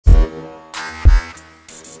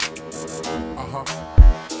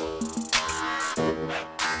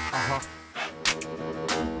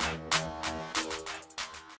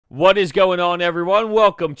What is going on, everyone?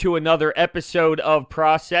 Welcome to another episode of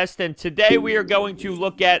Processed, and today we are going to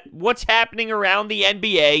look at what's happening around the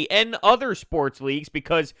NBA and other sports leagues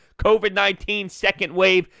because COVID-19 second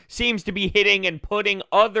wave seems to be hitting and putting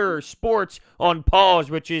other sports on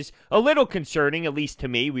pause, which is a little concerning, at least to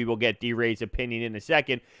me. We will get D.Rey's opinion in a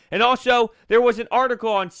second. And also, there was an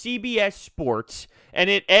article on CBS Sports,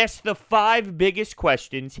 and it asked the 5 biggest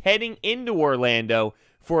questions heading into Orlando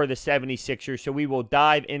for the 76ers, so we will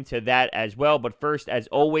dive into that as well. But first, as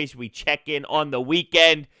always, we check in on the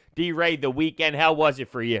weekend. D-Rey, the weekend, how was it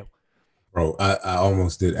for you? Bro, I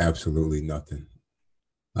almost did absolutely nothing.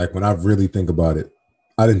 Like, when I really think about it,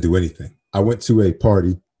 I didn't do anything. I went to a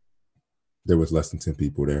party. There was less than 10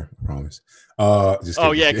 people there, I promise. Just kidding.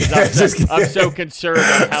 Oh, yeah, because I'm so concerned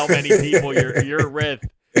on how many people you're with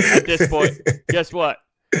at this point. Guess what?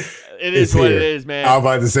 It is what it is, man. I was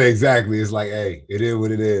about to say exactly. It's like, hey, it is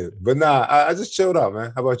what it is. But nah, I just chilled out,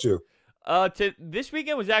 man. How about you? This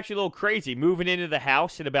weekend was actually a little crazy. Moving into the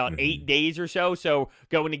house in about 8 days or so. So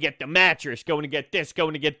going to get the mattress, going to get this,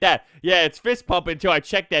 going to get that. Yeah, it's fist pumping until I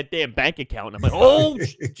check that damn bank account. And I'm like, oh,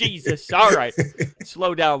 Jesus. All right.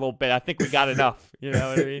 Slow down a little bit. I think we got enough. You know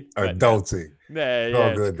what I mean? Adulting. Yeah,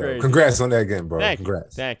 all good, though. Congrats on that again, bro.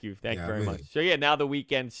 Congrats. Thank you very much. So, yeah, now the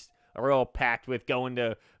weekends are all packed with going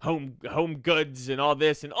to home goods and all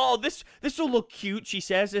this. And, this will look cute, she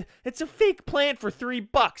says. It's a fake plant for $3. It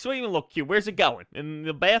won't even look cute. Where's it going? In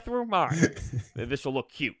the bathroom? All right. This will look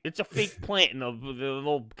cute. It's a fake plant in a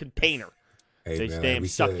little container. Hey, These man, damn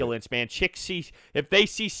succulents, man. Chicks if they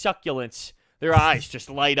see succulents, their eyes just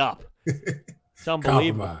light up. It's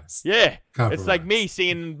unbelievable. Compromise. Yeah. Compromise. It's like me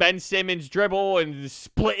seeing Ben Simmons dribble and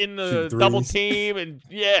splitting the double team and,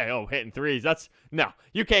 hitting threes. No,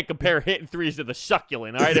 you can't compare hitting threes to the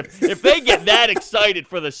succulent, all right? If they get that excited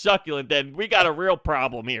for the succulent, then we got a real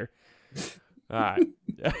problem here. All right.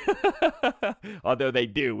 Although they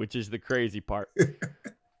do, which is the crazy part.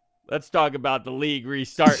 Let's talk about the league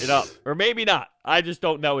restarting up. Or maybe not. I just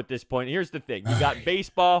don't know at this point. Here's the thing. You got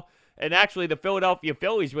baseball. And actually, the Philadelphia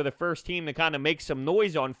Phillies were the first team to kind of make some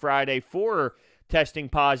noise on Friday for testing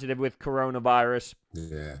positive with coronavirus.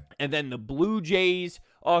 Yeah. And then the Blue Jays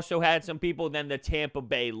also had some people. Then the Tampa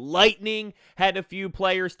Bay Lightning had a few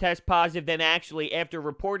players test positive. Then actually, after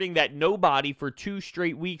reporting that nobody for 2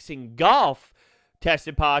 straight weeks in golf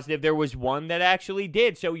tested positive, there was one that actually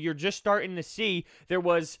did. So you're just starting to see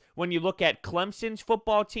when you look at Clemson's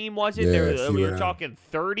football team, we were talking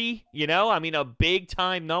 30, I mean, a big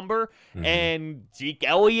time number. And Zeke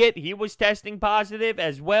Elliott, he was testing positive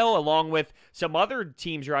as well, along with some other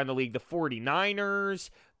teams around the league, the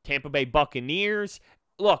 49ers, Tampa Bay Buccaneers.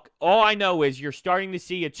 Look, all I know is you're starting to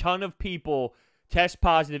see a ton of people test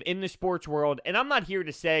positive in the sports world. And I'm not here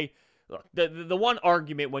to say, look, the one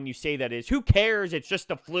argument when you say that is, who cares? It's just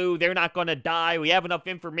the flu. They're not going to die. We have enough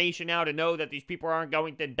information now to know that these people aren't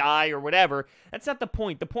going to die or whatever. That's not the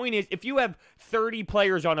point. The point is, if you have 30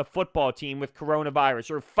 players on a football team with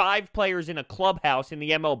coronavirus or 5 players in a clubhouse in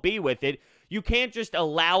the MLB with it, you can't just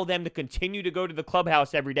allow them to continue to go to the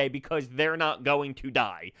clubhouse every day because they're not going to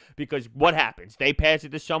die. Because what happens? They pass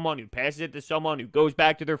it to someone who passes it to someone who goes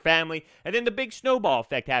back to their family, and then the big snowball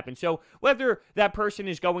effect happens. So whether that person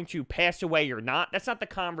is going to pass away or not, that's not the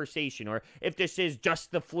conversation. Or if this is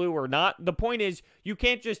just the flu or not. The point is, you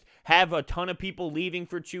can't just have a ton of people leaving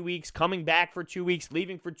for 2 weeks, coming back for 2 weeks,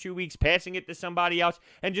 leaving for 2 weeks, passing it to somebody else,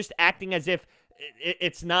 and just acting as if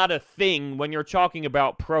it's not a thing when you're talking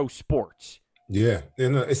about pro sports. Yeah,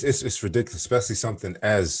 it's ridiculous, especially something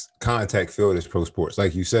as contact field as pro sports.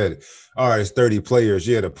 Like you said, all right, it's 30 players.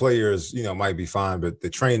 Yeah, the players, might be fine, but the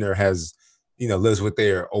trainer has, lives with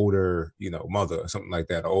their older, mother or something like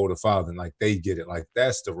that, or older father, and like they get it. Like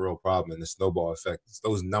that's the real problem in the snowball effect.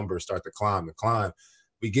 Those numbers start to climb and climb.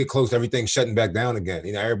 We get close to everything shutting back down again.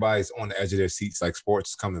 Everybody's on the edge of their seats, like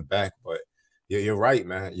sports is coming back. But yeah, you're right,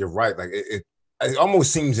 man. You're right. Like it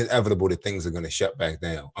almost seems inevitable that things are going to shut back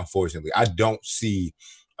down, unfortunately. I don't see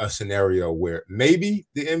a scenario where maybe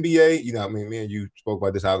the NBA, me and you spoke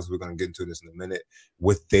about this, obviously we're going to get into this in a minute,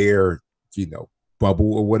 with their,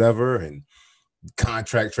 bubble or whatever and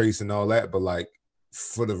contract trace and all that. But like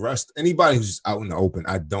for the rest, anybody who's out in the open,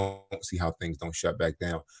 I don't see how things don't shut back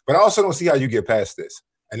down. But I also don't see how you get past this.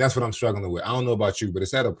 And that's what I'm struggling with. I don't know about you, but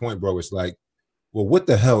it's at a point, bro, it's like, well, what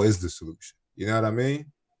the hell is the solution? You know what I mean?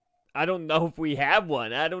 I don't know if we have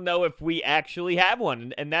one. I don't know if we actually have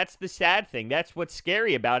one. And that's the sad thing. That's what's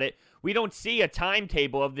scary about it. We don't see a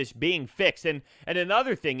timetable of this being fixed. And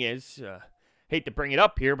another thing is, hate to bring it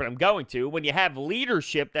up here, but I'm going to, when you have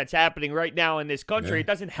leadership that's happening right now in this country, It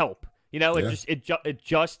doesn't help. It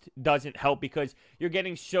just doesn't help because you're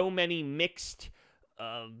getting so many mixed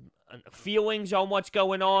feelings on what's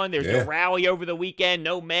going on. There's a rally over the weekend,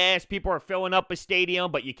 no mask. People are filling up a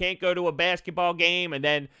stadium, but you can't go to a basketball game. And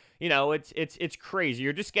then, you know, it's crazy.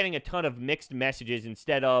 You're just getting a ton of mixed messages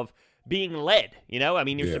instead of being led. You know, I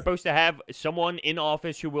mean, you're supposed to have someone in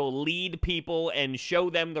office who will lead people and show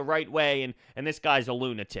them the right way. And this guy's a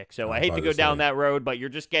lunatic. So I hate to go down that road, but you're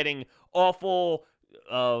just getting awful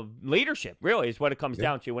leadership, really, is what it comes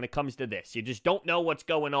down to when it comes to this. You just don't know what's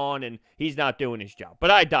going on, and he's not doing his job. But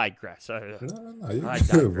I digress. I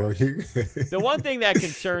digress. The one thing that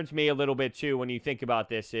concerns me a little bit, too, when you think about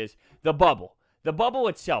this is the bubble. The bubble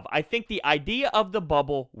itself. I think the idea of the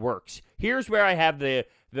bubble works. Here's where I have the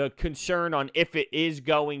concern on if it is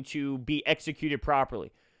going to be executed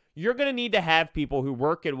properly. You're going to need to have people who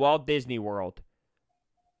work at Walt Disney World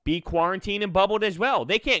be quarantined and bubbled as well.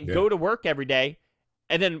 They can't go to work every day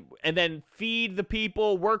and then feed the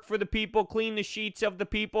people, work for the people, clean the sheets of the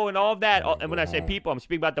people, and all of that. And when I say people, I'm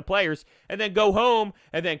speaking about the players. And then go home,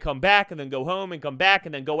 and then come back, and then go home, and come back,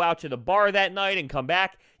 and then go out to the bar that night and come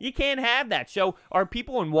back. You can't have that. So are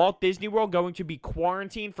people in Walt Disney World going to be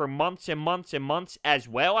quarantined for months and months and months as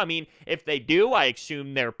well? I mean, if they do, I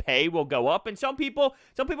assume their pay will go up. And some people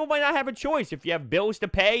might not have a choice. If you have bills to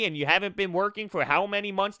pay and you haven't been working for how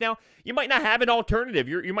many months now, you might not have an alternative.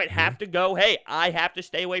 You might have to go, hey, I have to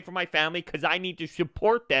stay away from my family because I need to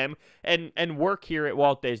support them and work here at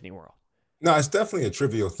Walt Disney World. No, it's definitely a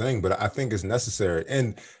trivial thing, but I think it's necessary.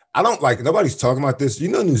 And I don't nobody's talking about this. You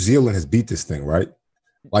know, New Zealand has beat this thing, right?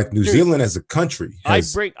 Like New Zealand as a country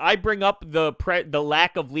has, I bring up the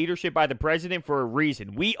lack of leadership by the president for a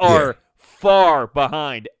reason. We are far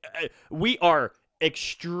behind. We are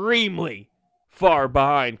extremely far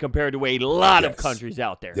behind compared to a lot of countries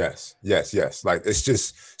out there. Yes. Like, it's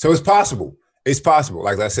just, so it's possible. It's possible.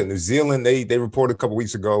 Like I said, New Zealand, they reported a couple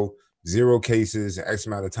weeks ago, 0 cases in X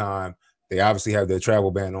amount of time. They obviously have their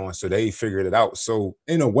travel ban on, so they figured it out. So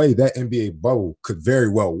in a way, that NBA bubble could very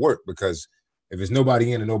well work, because if there's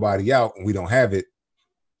nobody in and nobody out and we don't have it,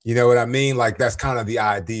 you know what I mean? Like, that's kind of the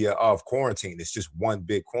idea of quarantine. It's just one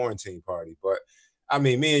big quarantine party. But I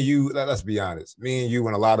mean, me and you, let's be honest, me and you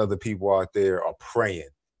and a lot of other people out there are praying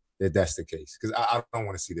that that's the case. Because I don't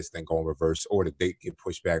want to see this thing go in reverse, or the date get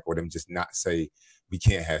pushed back, or them just not say we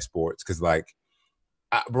can't have sports. Because, like,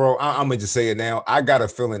 I'm going to just say it now. I got a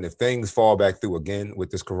feeling if things fall back through again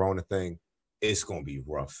with this corona thing, it's going to be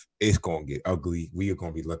rough. It's going to get ugly. We are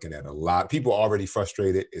going to be looking at a lot. People are already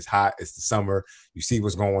frustrated. It's hot. It's the summer. You see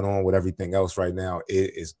what's going on with everything else right now.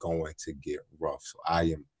 It is going to get rough. So I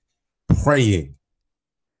am praying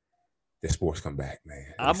that sports come back,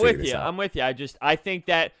 man. I'm with you. I think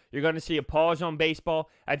that you're going to see a pause on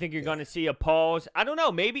baseball. I think you're going to see a pause. I don't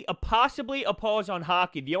know, maybe possibly a pause on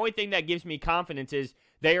hockey. The only thing that gives me confidence is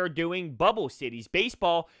they are doing bubble cities.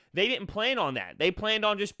 Baseball, they didn't plan on that. They planned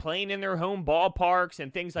on just playing in their home ballparks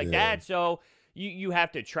and things like that. So you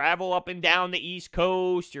have to travel up and down the East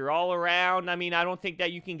Coast. You're all around. I mean, I don't think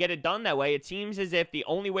that you can get it done that way. It seems as if the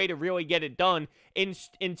only way to really get it done in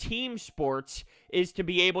team sports is to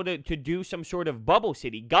be able to do some sort of bubble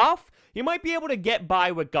city. Golf, you might be able to get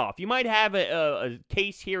by with golf. You might have a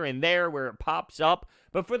case here and there where it pops up.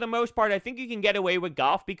 But for the most part, I think you can get away with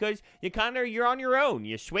golf because you're on your own.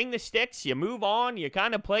 You swing the sticks, you move on, you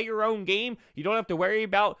kind of play your own game. You don't have to worry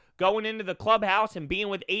about going into the clubhouse and being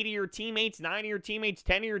with 8 of your teammates, 9 of your teammates,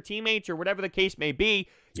 10 of your teammates, or whatever the case may be.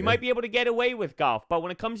 You might be able to get away with golf. But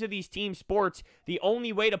when it comes to these team sports, the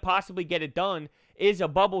only way to possibly get it done is a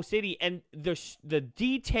bubble city. And the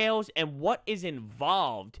details and what is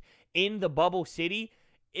involved in the bubble city,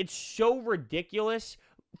 it's so ridiculous.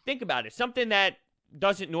 Think about it. Something that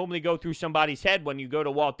doesn't normally go through somebody's head when you go to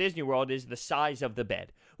Walt Disney World is the size of the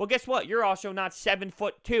bed. Well, guess what? You're also not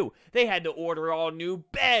 7'2". They had to order all new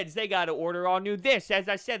beds. They got to order all new this. As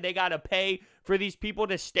I said, they got to pay for these people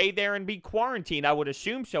to stay there and be quarantined. I would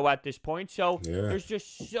assume so at this point. So there's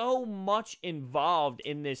just so much involved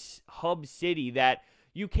in this hub city that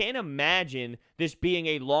you can't imagine this being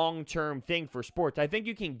a long-term thing for sports. I think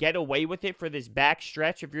you can get away with it for this back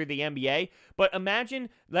stretch if you're the NBA. But imagine,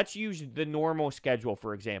 let's use the normal schedule,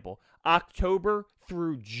 for example, October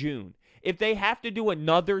through June. If they have to do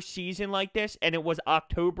another season like this, and it was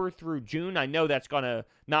October through June, I know that's going to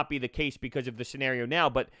not be the case because of the scenario now,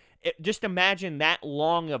 but just imagine that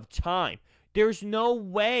long of time. There's no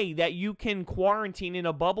way that you can quarantine in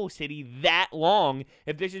a bubble city that long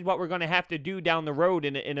if this is what we're going to have to do down the road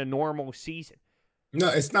in a normal season. No,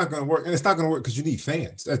 it's not going to work. And it's not going to work because you need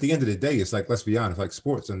fans. At the end of the day, it's like, let's be honest, like,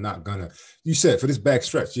 sports are not going to, you said for this back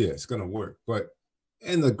stretch, it's going to work. But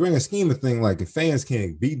in the grand scheme of things, like, if fans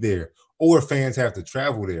can't be there or fans have to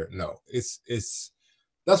travel there, no, it's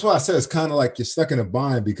That's why I said it's kind of like you're stuck in a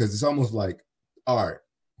bind because it's almost like, all right,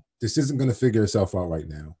 this isn't going to figure itself out right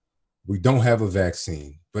now. We don't have a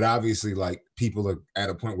vaccine, but obviously, like people are at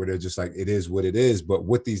a point where they're just like, it is what it is. But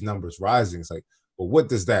with these numbers rising, it's like, well, what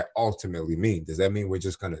does that ultimately mean? Does that mean we're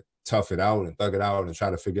just going to tough it out and thug it out and try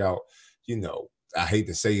to figure out, you know, I hate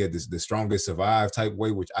to say it, this the strongest survive type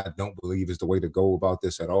way, which I don't believe is the way to go about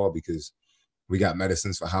this at all, because we got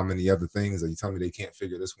medicines for how many other things. Are you telling me they can't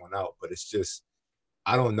figure this one out? But it's just,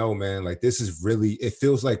 I don't know, man. Like this is really, it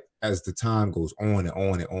feels like as the time goes on and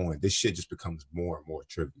on and on, this shit just becomes more and more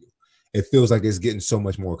trivial. It feels like it's getting so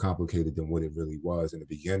much more complicated than what it really was in the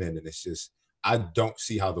beginning. And it's just, I don't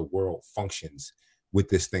see how the world functions with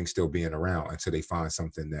this thing still being around until they find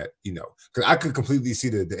something that, you know, because I could completely see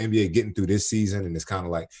the NBA getting through this season. And it's kind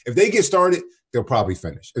of like, if they get started, they'll probably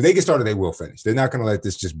finish. If they get started, they will finish. They're not going to let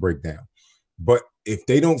this just break down. But if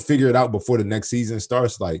they don't figure it out before the next season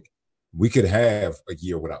starts, like, we could have a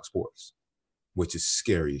year without sports, which is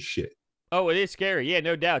scary as shit. Oh, it is scary. Yeah,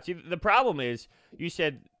 no doubt. See, the problem is, you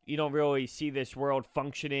said you don't really see this world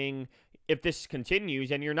functioning if this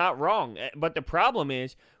continues, and you're not wrong. But the problem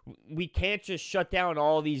is, we can't just shut down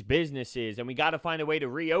all these businesses, and we got to find a way to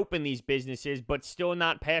reopen these businesses, but still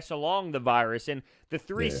not pass along the virus. And the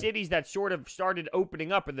three cities that sort of started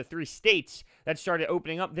opening up, or the 3 states that started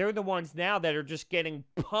opening up, they're the ones now that are just getting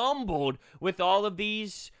pummeled with all of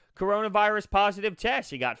these coronavirus positive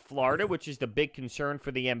tests. You got Florida, which is the big concern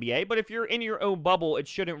for the NBA. But if you're in your own bubble, it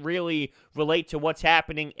shouldn't really relate to what's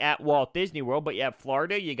happening at Walt Disney World. But you have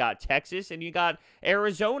Florida, you got Texas, and you got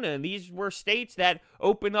Arizona. And these were states that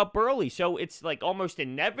open up early. So it's like almost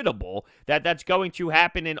inevitable that that's going to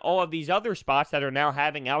happen in all of these other spots that are now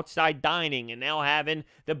having outside dining and now having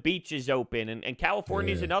the beaches open. And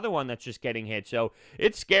California is another one that's just getting hit. So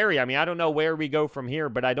it's scary. I mean, I don't know where we go from here,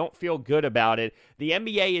 but I don't feel good about it. The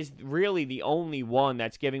NBA is really the only one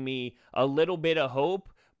that's giving me a little bit of hope.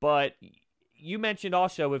 But you mentioned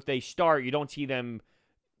also, if they start, you don't see them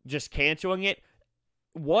just canceling it.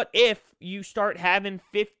 What if you start having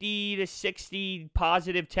 50 to 60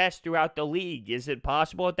 positive tests throughout the league? Is it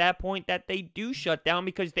possible at that point that they do shut down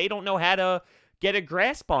because they don't know how to get a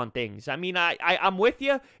grasp on things? I mean, I'm with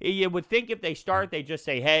you. You would think if they start, they just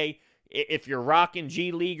say, hey, if you're rocking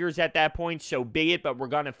G Leaguers at that point, so be it, but we're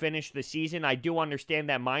going to finish the season. I do understand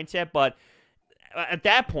that mindset, but at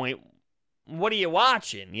that point, what are you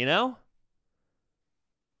watching, you know?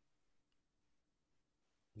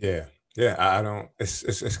 Yeah. Yeah, I don't.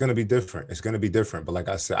 It's going to be different. It's going to be different. But like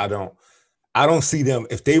I said, I don't see them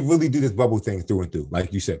if they really do this bubble thing through and through.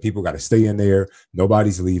 Like you said, people got to stay in there.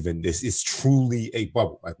 Nobody's leaving. This is truly a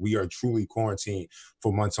bubble. Like we are truly quarantined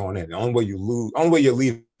for months on end. The only way you're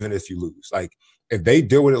leaving is if you lose. Like if they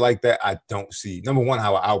deal with it like that, I don't see, number one,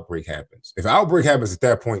 how an outbreak happens. If an outbreak happens at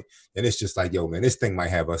that point, then it's just like, yo, man, this thing might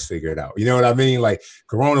have us figured out. You know what I mean? Like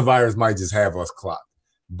coronavirus might just have us clocked.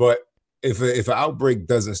 But if an outbreak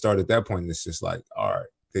doesn't start at that point, it's just like, all right,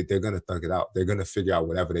 they're going to thug it out. They're going to figure out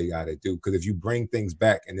whatever they got to do. Because if you bring things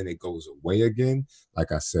back and then it goes away again,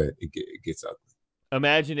 like I said, it gets ugly.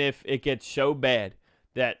 Imagine if it gets so bad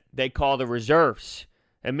that they call the reserves.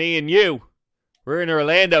 And me and you, we're in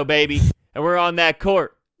Orlando, baby, and we're on that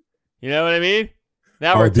court. You know what I mean?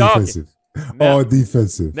 Now we're talking. All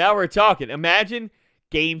defensive. Now we're talking. Imagine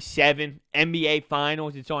Game 7, NBA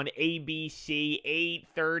Finals. It's on ABC,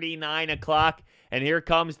 8:30, 9 o'clock. And here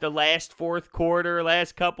comes the last fourth quarter,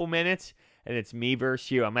 last couple minutes. And it's me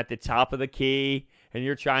versus you. I'm at the top of the key, and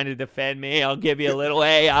you're trying to defend me. I'll give you a little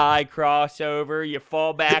AI crossover. You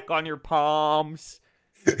fall back on your palms.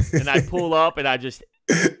 And I pull up, and I just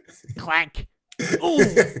clank. Ooh.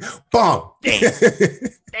 Bomb.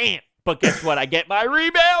 Damn. But guess what? I get my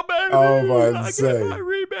rebound, baby. Oh, I get my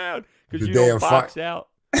rebound. Because you don't box out.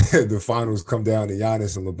 The finals come down to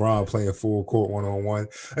Giannis and LeBron playing full court one-on-one.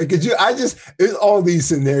 Like, it's all these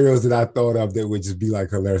scenarios that I thought of that would just be like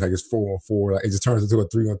hilarious. Like it's 4-on-4. Like it just turns into a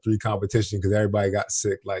 3-on-3 competition because everybody got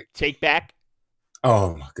sick. Like take back.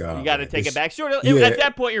 Oh my God. You got to take it back. Sort of. Yeah. At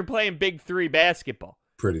that point, you're playing big 3 basketball.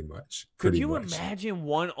 Pretty much. Could you imagine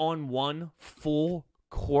 1-on-1 full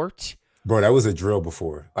court? Bro, that was a drill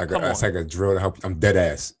before. Like that's like a drill to help you. I'm dead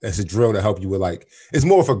ass. That's a drill to help you with like it's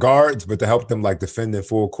more for guards, but to help them like defend in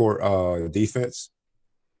full court defense.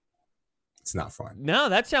 It's not fun. No,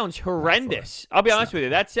 that sounds horrendous. I'll be honest with you.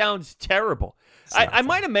 That sounds terrible. I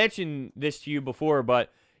might have mentioned this to you before,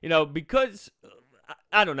 but you know, because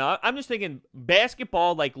I don't know. I'm just thinking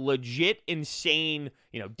basketball, like legit insane,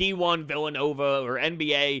 you know, D1 Villanova or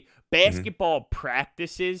NBA basketball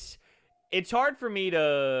practices. It's hard for me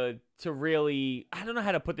to really, I don't know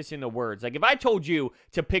how to put this into words. Like if I told you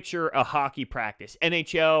to picture a hockey practice,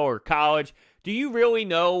 NHL or college, do you really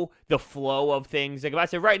know the flow of things? Like if I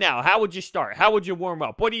said right now, how would you start? How would you warm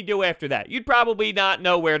up? What do you do after that? You'd probably not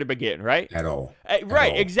know where to begin, right? At all. Right,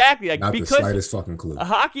 At all. exactly. Like Not because the slightest fucking clue.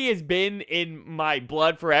 hockey has been in my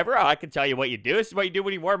blood forever. I can tell you what you do. This is what you do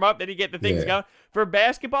when you warm up. Then you get the things going. For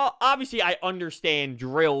basketball, obviously, I understand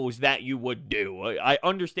drills that you would do. I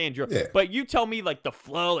understand drills. Yeah. But you tell me, like, the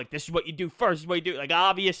flow, like, this is what you do first, this is what you do. Like,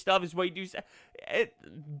 obvious stuff is what you do.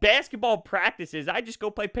 Basketball practices, I just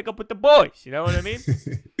go play pickup with the boys. You know what I mean?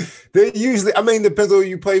 They usually, I mean, depends on who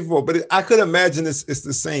you play for, but I could imagine it's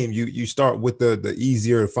the same. You start with the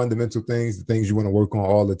easier fundamental things, the things you want to work on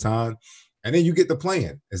all the time, and then you get to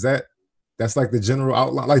playing. That's like the general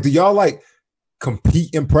outline? Like, do y'all like compete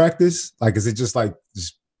in practice? Like, is it just like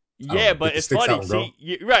yeah, but it's funny.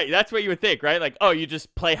 See, right, that's what you would think, right? Like, oh, you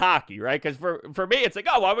just play hockey, right? Because for me, it's like,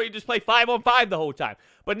 oh, why don't you just play 5-on-5 the whole time?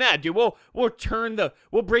 But nah, dude, we'll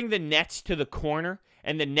bring the nets to the corner,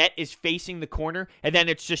 and the net is facing the corner, and then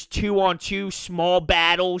it's just 2-on-2 small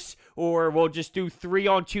battles, or we'll just do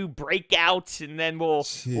 3-on-2 breakouts, and then we'll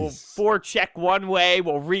forecheck one way,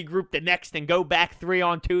 we'll regroup the next, and go back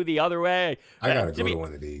 3-on-2 the other way. I gotta go to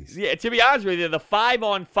one of these. Yeah, to be honest with you, the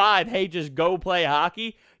 5-on-5, hey, just go play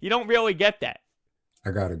hockey. You don't really get that. I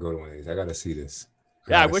gotta go to one of these. I gotta see this.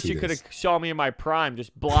 I wish you could have saw me in my prime,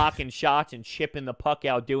 just blocking shots and chipping the puck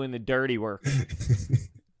out, doing the dirty work.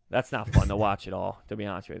 That's not fun to watch at all, to be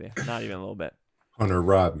honest with you. Not even a little bit. Hunter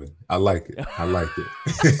Rodman. I like it. I like it.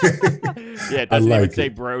 Yeah, it doesn't even say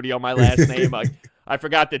Brody on my last name. I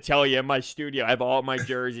forgot to tell you in my studio, I have all my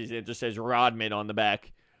jerseys, and it just says Rodman on the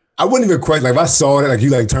back. I wouldn't even quite, like, if I saw it, like, you,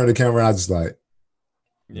 like, turn the camera, and I just, like.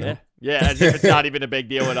 Yeah. No. Yeah, as if it's not even a big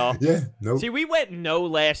deal at all. Yeah, no. See, we went no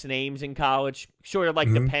last names in college, sort of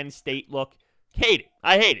like the Penn State look. Hate it.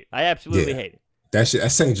 I hate it. I absolutely hate it. That's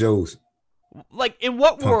St. Joe's. Like, in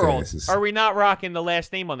what world are we not rocking the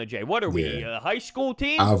last name on the J? What are we, a high school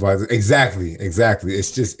team? Exactly.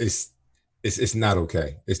 It's just it's not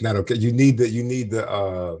okay. It's not okay. You need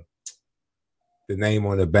the name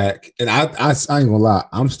on the back. And I ain't gonna lie,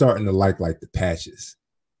 I'm starting to like the patches.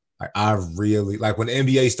 Like, I really like when the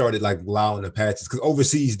NBA started like allowing the patches, because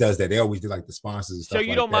overseas does that. They always do like the sponsors and stuff. So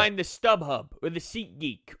you don't mind the StubHub or the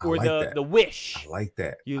SeatGeek or the Wish? I like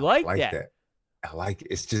that. You like that? I like it.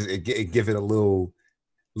 It's just it give it a little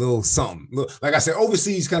something. Like I said,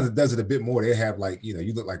 overseas kind of does it a bit more. They have like,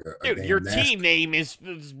 you look like a dude. Your team name is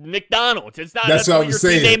McDonald's. It's not. That's what I'm your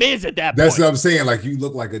saying. Team name is at that point. That's what I'm saying. Like, you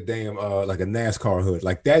look like a damn like a NASCAR hood.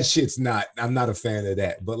 Like, that shit's not. I'm not a fan of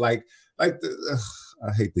that. But like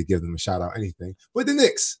I hate to give them a shout out anything, but the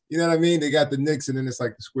Knicks, you know what I mean? They got the Knicks, and then it's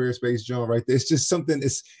like the Squarespace joint right there. It's just something.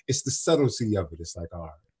 It's the subtlety of it. It's like, all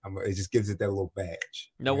right, it just gives it that little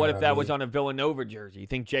badge. Now, what if that was on a Villanova jersey? You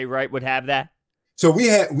think Jay Wright would have that? So we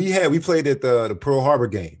played at the Pearl Harbor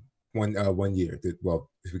game one year.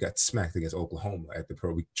 We got smacked against Oklahoma at the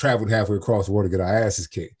Pearl. We traveled halfway across the water to get our asses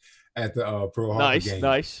kicked at the Pearl Harbor game.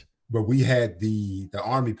 Nice. But we had the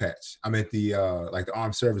Army patch. I meant the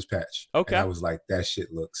armed service patch. Okay. And I was like, that shit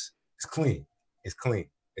it's clean. It's clean.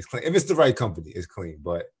 If it's the right company, it's clean.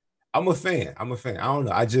 But I'm a fan. I don't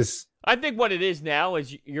know. I think what it is now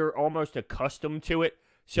is you're almost accustomed to it.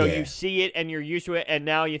 So you see it and you're used to it, and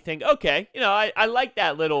now you think, okay, I like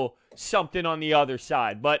that little something on the other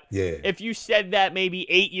side. But if you said that maybe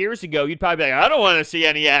 8 years ago, you'd probably be like, I don't want to see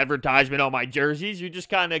any advertisement on my jerseys. You just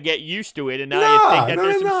kind of get used to it, and now you think that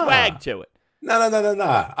there's some swag to it. No.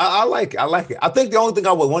 I like it. I think the only thing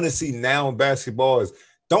I would want to see now in basketball is,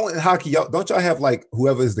 don't y'all have like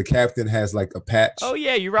whoever is the captain has like a patch? Oh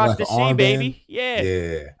yeah, you rock like the C, baby.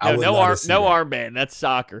 Yeah. No armband. That's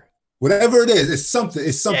soccer. Whatever it is, it's something.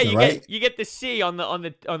 It's something, right? You get the C on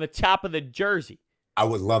the top of the jersey. I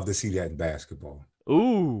would love to see that in basketball.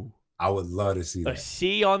 Ooh. I would love to see that. A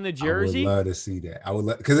C on the jersey? I would love to see that.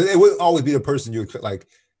 Because it would always be the person you like.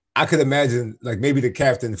 I could imagine like maybe the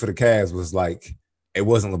captain for the Cavs was like, it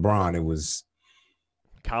wasn't LeBron, it was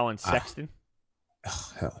Colin Sexton.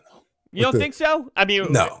 Oh, hell no. You don't think so? I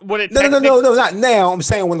mean, no. No, not now. I'm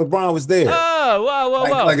saying when LeBron was there. Oh,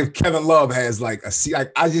 whoa. Like if Kevin Love has like a C,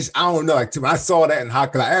 like I don't know. Like, when I saw that in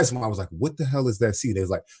hockey, I asked him, I was like, what the hell is that C? They was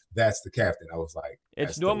like, that's the captain. I was like,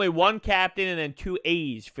 it's normally one captain and then 2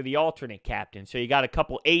 A's for the alternate captain. So you got a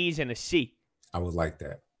couple A's and a C. I would like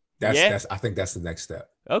that. That's I think that's the next step.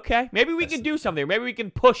 Okay. Maybe we can do something. Maybe we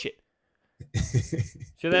can push it.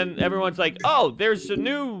 So then everyone's like, oh, there's a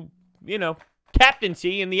new,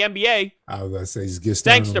 captaincy in the NBA. I was going to say, just get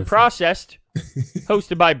started. Thanks to Processed,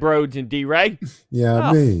 hosted by Brodes and D.Rey. Yeah,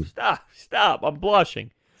 I mean. Stop. I'm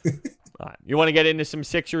blushing. All right. You want to get into some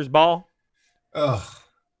Sixers ball? Ugh.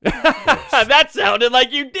 Yes. That sounded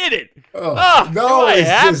like you did it. Oh, Oh, no, do I it's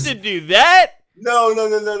have just to do that?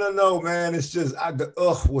 no, man. It's just the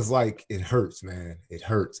was like it hurts, man. It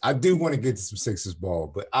hurts. I do want to get to some Sixers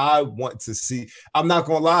ball, but I want to see. I'm not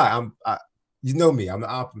gonna lie. You know me. I'm an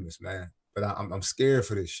optimist, man. But I'm scared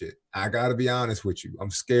for this shit. I gotta be honest with you.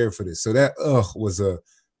 I'm scared for this. So that was a.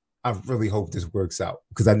 I really hope this works out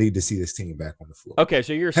because I need to see this team back on the floor. Okay,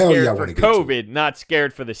 so you're Hell scared yeah, I for wanna get to it. COVID, not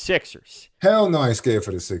scared for the Sixers. Hell no, I ain't scared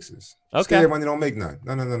for the Sixers. Okay. Scared when they don't make none.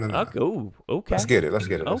 No. Okay. Ooh, okay. Let's get it.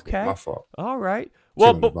 Okay. My fault. All right.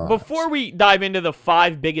 Well, Chilling the vibes. before we dive into the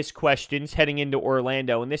 5 biggest questions heading into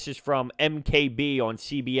Orlando, and this is from MKB on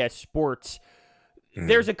CBS Sports,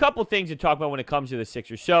 there's a couple things to talk about when it comes to the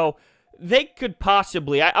Sixers. So they could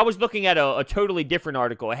possibly, I was looking at a totally different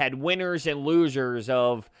article. It had winners and losers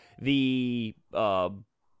of the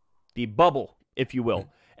bubble, if you will.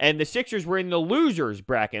 And the Sixers were in the losers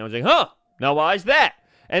bracket. I was like, huh, now why is that?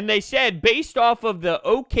 And they said, based off of the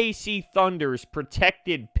OKC Thunder's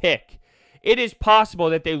protected pick, it is possible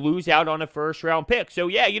that they lose out on a first-round pick. So,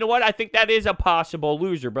 yeah, you know what? I think that is a possible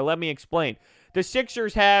loser, but let me explain. The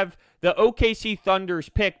Sixers have the OKC Thunder's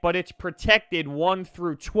pick, but it's protected 1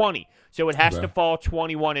 through 20. So it has to fall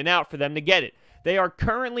 21 and out for them to get it. They are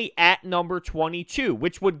currently at number 22,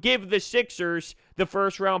 which would give the Sixers the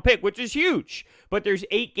first-round pick, which is huge. But there's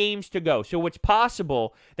 8 games to go. So it's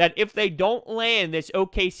possible that if they don't land this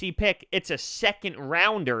OKC pick, it's a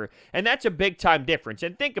second-rounder, and that's a big-time difference.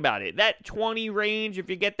 And think about it. That 20 range, if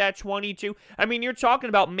you get that 22, I mean, you're talking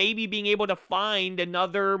about maybe being able to find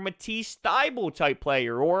another Matisse Thybulle-type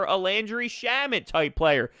player or a Landry Shamet-type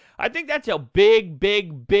player. I think that's a big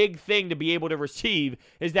thing to be able to receive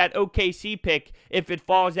is that OKC pick if it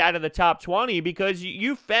falls out of the top 20 because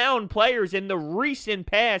you found players in the recent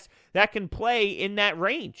past that can play in that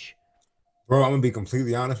range. Bro, I'm going to be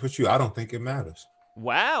completely honest with you. I don't think it matters.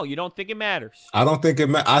 Wow, you don't think it matters? I don't think it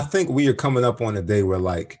matters. I think we are coming up on a day where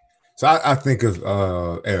I think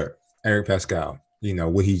of Eric Pascal, you know,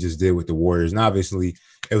 what he just did with the Warriors. And obviously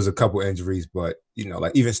it was a couple injuries, but, you know,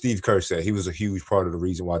 like even Steve Kerr said, he was a huge part of the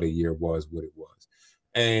reason why the year was what it was.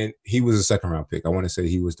 And he was a second-round pick. I want to say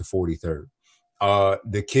he was the 43rd.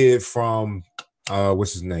 The kid from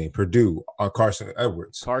what's his name? Purdue, Carson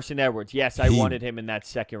Edwards. Carson Edwards. Yes, I wanted him in that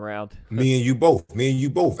second round. Me and you both.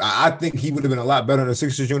 I think he would have been a lot better in a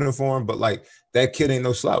Sixers uniform, but like that kid ain't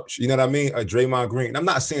no slouch. You know what I mean? A Draymond Green. And I'm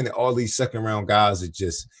not saying that all these second round guys are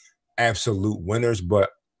just absolute winners, but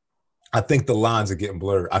I think the lines are getting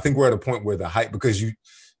blurred. I think we're at a point where the hype, because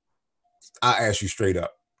I ask you straight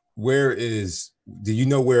up, do you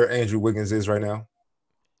know where Andrew Wiggins is right now?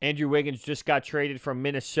 Andrew Wiggins just got traded from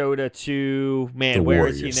Minnesota to, where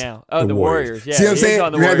is he now? Oh, the Warriors. Yeah. See what I'm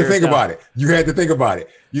saying? You had to think about it.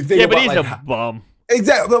 You think but he's a bum.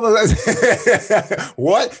 Exactly.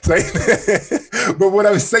 What? But what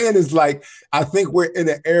I'm saying is, like, I think we're in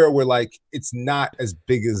an era where, like, it's not as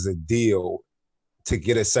big as a deal to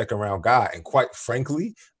get a second round guy. And quite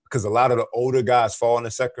frankly, because a lot of the older guys fall in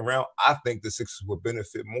the second round, I think the Sixers would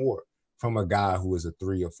benefit more from a guy who is a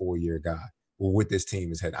 3 or 4 year guy. Well, with this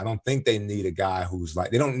team is headed. I don't think they need a guy who's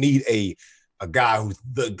like, they don't need a guy who's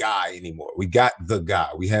the guy anymore. We got the guy.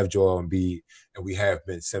 We have Joel Embiid and we have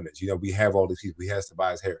Ben Simmons. You know, we have all these people. We have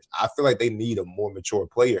Tobias Harris. I feel like they need a more mature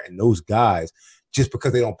player. And those guys, just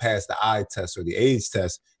because they don't pass the eye test or the age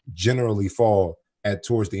test, generally fall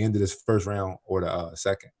towards the end of this first round or the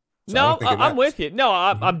second. So no, I'm with you. No,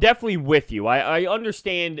 I'm definitely with you. I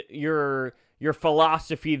understand your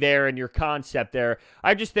philosophy there and your concept there.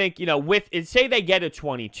 I just think, you know, say they get a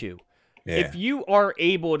 22. Yeah. If you are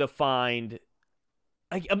able to find,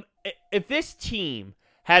 like, if this team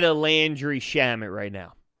had a Landry Shamet right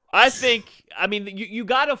now, you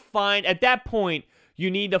got to find, at that point,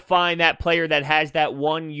 you need to find that player that has that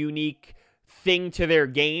one unique thing to their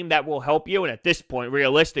game that will help you. And at this point,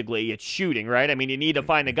 realistically, it's shooting, right? I mean, you need to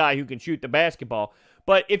find a guy who can shoot the basketball.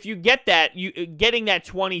 But if you get that, getting that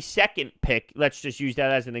 22nd pick, let's just use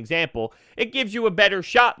that as an example, it gives you a better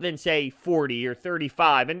shot than, say, 40 or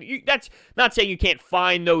 35. And that's not saying you can't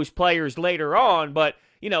find those players later on, but,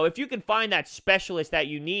 you know, if you can find that specialist that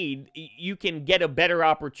you need, you can get a better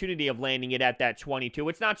opportunity of landing it at that 22.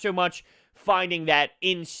 It's not so much finding that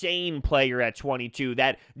insane player at 22,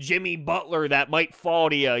 that Jimmy Butler that might fall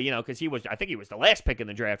to you, you know, because I think he was the last pick in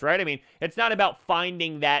the draft, right? I mean, it's not about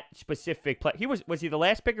finding that specific player. Was he the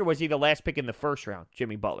last pick or was he the last pick in the first round,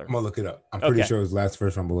 Jimmy Butler? I'm going to look it up. I'm pretty sure it was last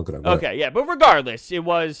first round. I'm going to look it up. Okay, yeah, but regardless, it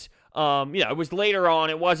was, it was later on.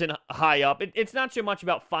 It wasn't high up. It's not so much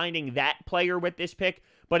about finding that player with this pick,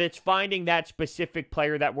 but it's finding that specific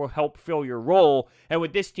player that will help fill your role. And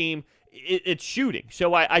with this team, it's shooting.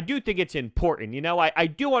 So I do think it's important. You know, I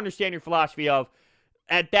do understand your philosophy of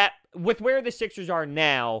with where the Sixers are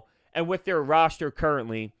now and with their roster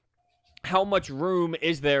currently, how much room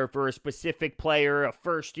is there for a specific player, a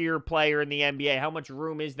first-year player in the NBA? How much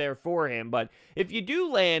room is there for him? But if you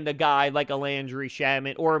do land a guy like a Landry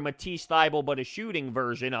Shamet or a Matisse Thybulle, but a shooting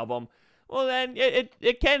version of him, well, then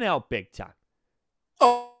it can help big time.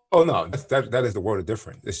 Oh no, that is the world of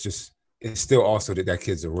difference. It's still also that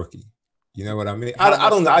kid's a rookie. You know what I mean? I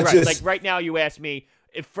don't know. Like right now, you ask me,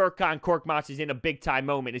 if Furkan Korkmaz is in a big-time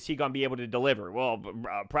moment, is he going to be able to deliver? Well,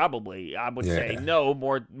 probably. I would say no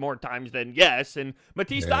more times than yes. And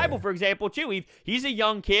Matisse Thybulle, for example, too, he's a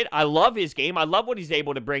young kid. I love his game. I love what he's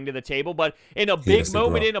able to bring to the table. But in a big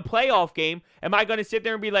moment in a playoff game, am I going to sit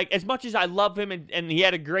there and be like, as much as I love him and he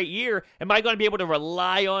had a great year, am I going to be able to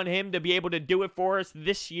rely on him to be able to do it for us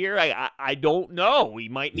this year? I don't know. We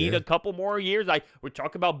might need a couple more years. We're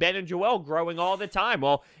talking about Ben and Joel growing all the time.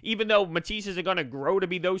 Well, even though Matisse isn't going to grow to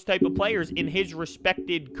be those type of players in his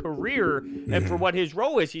respected career, and for what his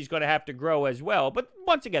role is, he's going to have to grow as well. But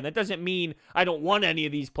once again, that doesn't mean I don't want any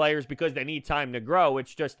of these players because they need time to grow.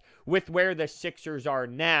 It's just with where the Sixers are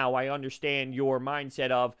now, I understand your mindset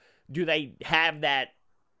of, do they have that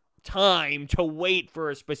time to wait for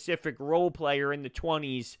a specific role player in the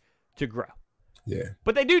 20s to grow? Yeah.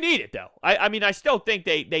 But they do need it, though. I mean, I still think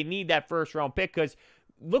they need that first-round pick, because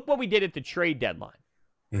look what we did at the trade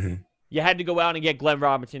deadline. You had to go out and get Glenn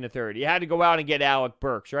Robinson III. You had to go out and get Alec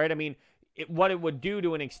Burks, right? I mean, what it would do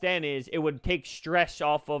to an extent is it would take stress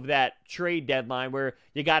off of that trade deadline where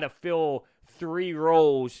you got to fill 3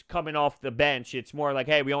 roles coming off the bench. It's more like,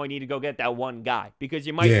 hey, we only need to go get that one guy, because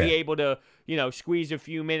you might be able to, squeeze a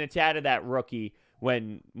few minutes out of that rookie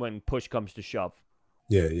when push comes to shove.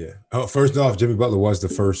 Yeah. Oh, first off, Jimmy Butler was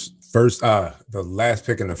the last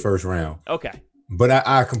pick in the first round. Okay. But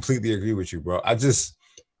I completely agree with you, bro.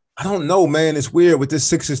 I don't know, man. It's weird with this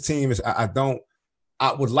Sixers team.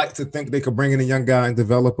 I would like to think they could bring in a young guy and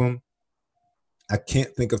develop him. I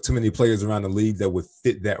can't think of too many players around the league that would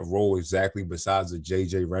fit that role exactly besides a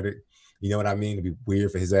JJ Redick. You know what I mean? It'd be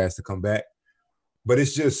weird for his ass to come back. But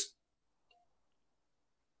it's just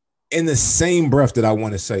in the same breath that I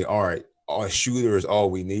want to say, all right, our shooter is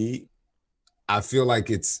all we need. I feel like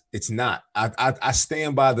it's not. I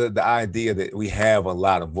stand by the idea that we have a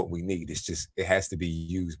lot of what we need. It's just it has to be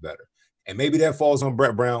used better. And maybe that falls on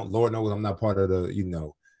Brett Brown. Lord knows I'm not part of the,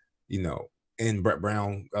 in Brett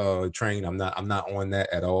Brown train. I'm not on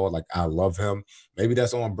that at all. Like, I love him. Maybe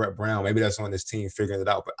that's on Brett Brown. Maybe that's on this team figuring it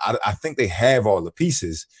out. But I think they have all the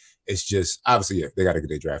pieces. It's just, obviously, they got to get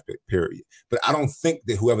their draft pick, period. But I don't think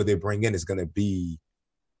that whoever they bring in is going to be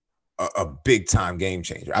a big time game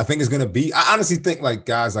changer. I think it's going to be, I honestly think like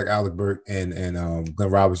guys like Alec Burke and Glenn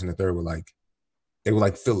Robinson III were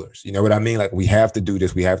like fillers. You know what I mean? Like, we have to do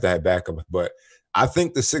this. We have to have backup. But I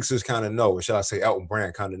think the Sixers kind of know, or shall I say Elton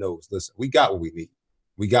Brand kind of knows, listen, we got what we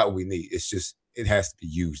need. It's just, it has to be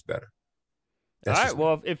used better. All right.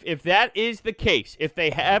 Well, if that is the case, if they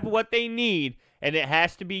have what they need and it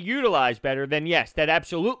has to be utilized better, then yes, that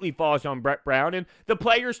absolutely falls on Brett Brown. And the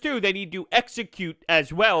players, too, they need to execute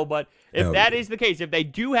as well. But if that is the case, if they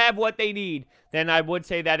do have what they need, then I would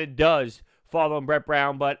say that it does fall on Brett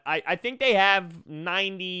Brown. But I think they have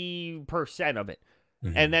 90% of it.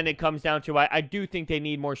 And then it comes down to, I do think they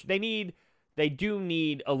need more. They do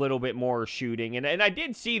need a little bit more shooting. And I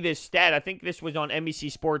did see this stat. I think this was on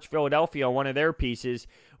NBC Sports Philadelphia, one of their pieces.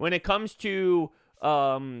 When it comes to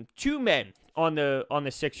 2 men on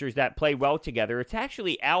the Sixers that play well together, it's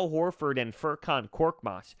actually Al Horford and Furkan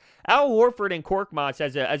Korkmaz. Al Horford and Korkmaz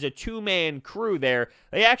as a 2-man crew there,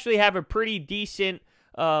 they actually have a pretty decent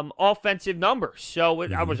offensive numbers. So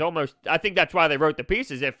I think that's why they wrote the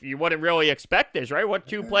pieces. If you wouldn't really expect this, right? What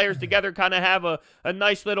 2 players together kind of have a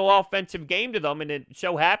nice little offensive game to them, and it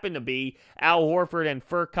so happened to be Al Horford and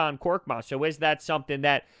Furkan Korkmaz. So is that something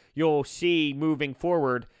that you'll see moving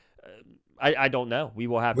forward? I don't know. We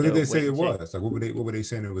will have to. What did they say it was? Like, what were they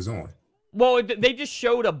saying it was on? Well, they just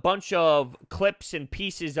showed a bunch of clips and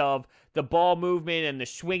pieces of the ball movement and the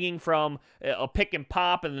swinging from a pick and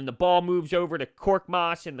pop, and then the ball moves over to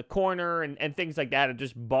Korkmaz in the corner and things like that, and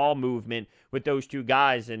just ball movement with those 2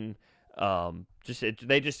 guys. And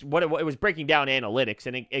it was breaking down analytics,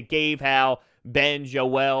 and it gave how Ben,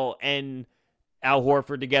 Joel, and Al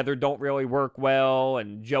Horford together don't really work well,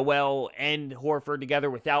 and Joel and Horford together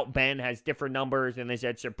without Ben has different numbers. And they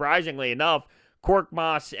said, surprisingly enough,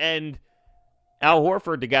 Korkmaz and Al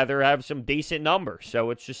Horford together have some decent numbers. So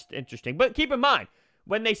it's just interesting. But keep in mind,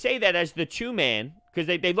 when they say that as the 2-man because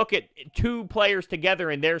they look at two players together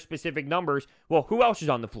and their specific numbers. Well, who else is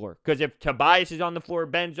on the floor? Because if Tobias is on the floor,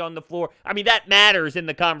 Ben's on the floor, I mean, that matters in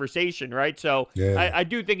the conversation, right? So I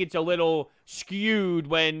do think it's a little skewed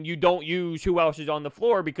when you don't use who else is on the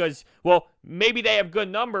floor because, well, maybe they have good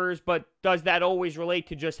numbers, but does that always relate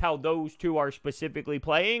to just how those two are specifically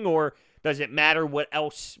playing, or does it matter what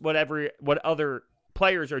other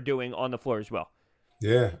players are doing on the floor as well?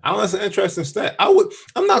 Yeah, I know that's an interesting stat. I'm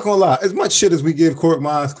not gonna lie. As much shit as we give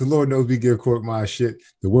Korkmaz, because Lord knows we give Korkmaz shit,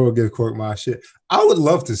 the world gives Korkmaz shit. I would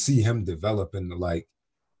love to see him develop into like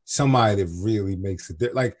somebody that really makes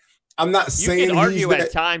it. Like, I'm not saying you can argue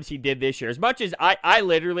at times he did this year. As much as I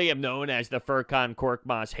literally am known as the Furkan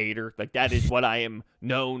Korkmaz hater. Like, that is what I am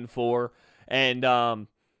known for. And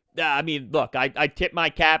I mean, look, I tip my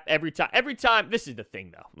cap every time. Every time. This is the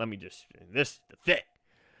thing, though. This is the thing.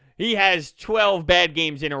 He has 12 bad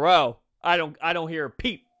games in a row. I don't hear a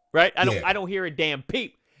peep, right? I don't hear a damn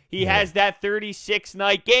peep. He has that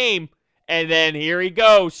 36-night game, and then here he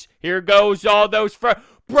goes. Here goes all those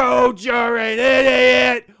Brodes, you're an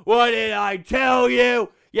idiot. What did I tell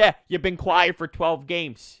you? Yeah, you've been quiet for 12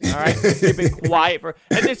 games, all right? You've been quiet for...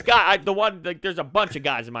 And this guy, there's a bunch of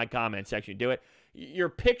guys in my comment section do it. Your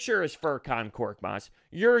picture is Furkan Korkmaz.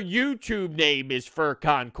 Your YouTube name is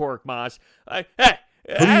Furkan Korkmaz.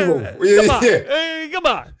 Hey, come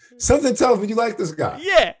on. Something tells me you like this guy.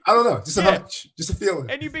 Yeah. I don't know. Just a hunch. Just a feeling.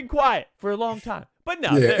 And you've been quiet for a long time. But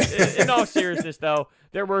no, in all seriousness, though,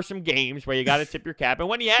 there were some games where you got to tip your cap. And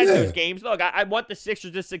when he has those games, look, I want the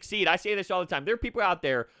Sixers to succeed. I say this all the time. There are people out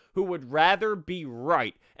there who would rather be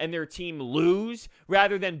right and their team lose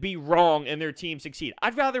rather than be wrong and their team succeed.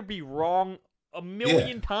 I'd rather be wrong a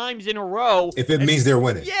million times in a row. If it means they're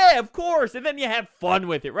winning. Yeah, of course. And then you have fun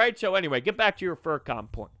with it, right? So anyway, get back to your Furkan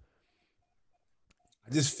point.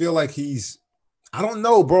 I just feel like I don't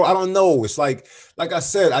know, bro. I don't know. It's like I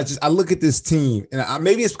said, I look at this team and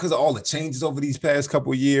maybe it's because of all the changes over these past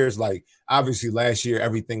couple of years. Like, obviously last year,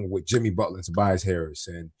 everything with Jimmy Butler and Tobias Harris.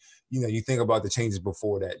 And, you think about the changes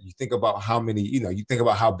before that. You think about how many, you think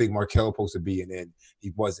about how big Markelle was supposed to be. And then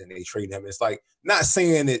he wasn't. They traded him. It's like, not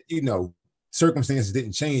saying that, circumstances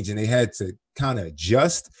didn't change and they had to kind of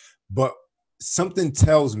adjust, but something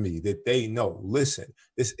tells me that they know, listen,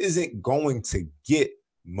 this isn't going to get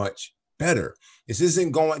much better.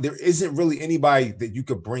 There isn't really anybody that you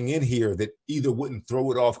could bring in here that either wouldn't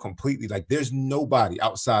throw it off completely. Like, there's nobody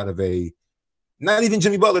outside of not even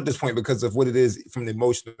Jimmy Butler at this point, because of what it is from the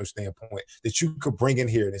emotional standpoint, that you could bring in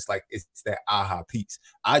here and it's like, it's that aha piece.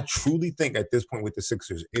 I truly think at this point with the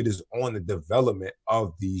Sixers, it is on the development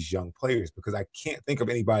of these young players, because I can't think of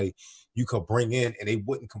anybody you could bring in and they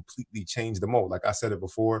wouldn't completely change the mold. Like I said it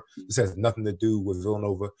before, this has nothing to do with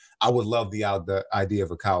Villanova. I would love the idea of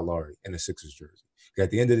a Kyle Lowry in a Sixers jersey. At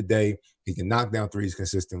the end of the day, he can knock down threes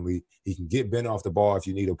consistently. He can get Ben off the ball if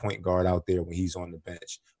you need a point guard out there when he's on the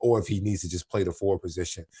bench, or if he needs to just play the forward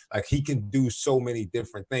position. Like, he can do so many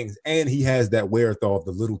different things, and he has that wherewithal of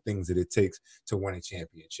the little things that it takes to win a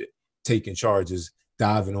championship. Taking charges,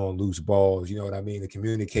 diving on loose balls, you know what I mean? The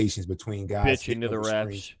communications between guys. Bitching to the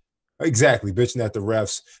refs. Exactly, bitching at the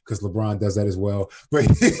refs, because LeBron does that as well. But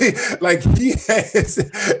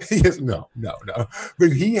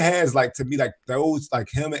But he has, like, to me, like, those, like,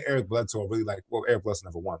 him and Eric Bledsoe are really like, well, Eric Bledsoe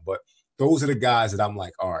never won, but those are the guys that I'm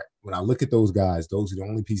like, all right, when I look at those guys, those are the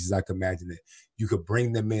only pieces I can imagine that you could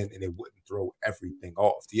bring them in and it wouldn't throw everything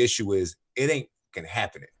off. The issue is it ain't fucking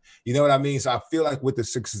happening. You know what I mean? So I feel like with the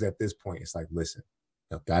Sixers at this point, it's like, listen,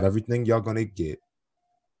 y'all got everything y'all gonna get.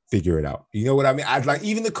 Figure it out. You know what I mean? I'd like,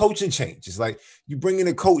 even the coaching change. It's like, you bring in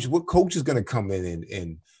a coach. What coach is going to come in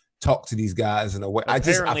and talk to these guys in a way?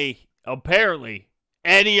 Apparently,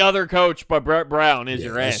 any other coach but Brett Brown is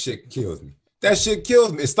your ass. That shit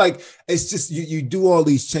kills me. It's like, it's just, you do all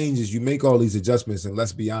these changes, you make all these adjustments, and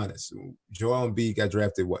let's be honest, Joel Embiid got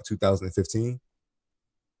drafted, 2015?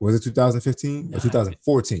 Was it 2015 or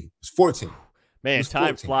 2014? It was 14. Man,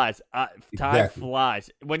 time flies. Time flies.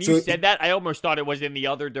 When you said that, I almost thought it was in the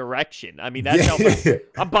other direction. I mean, that's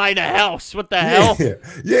I'm buying a house. What the hell?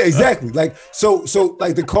 Yeah, exactly. Like, so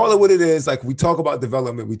like, to call it what it is, like, we talk about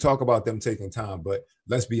development, we talk about them taking time, but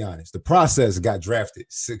let's be honest. The process got drafted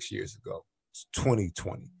 6 years ago. It's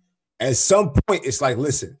 2020. At some point, it's like,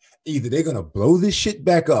 listen, either they're going to blow this shit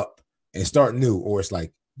back up and start new, or it's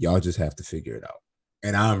like, y'all just have to figure it out.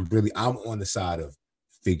 And I'm on the side of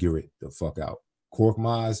figure it the fuck out.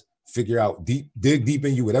 Korkmaz, figure out, dig deep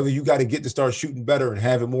in you, whatever you got to get to start shooting better and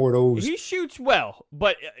having more of those. He shoots well,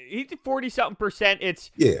 but he's at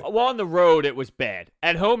 40-something%. Well, on the road, it was bad.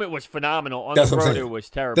 At home, it was phenomenal. On the road, it was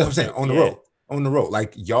terrible. That's what I'm saying. On the road. on the road.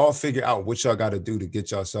 Like, y'all figure out what y'all got to do to get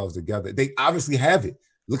yourselves together. They obviously have it.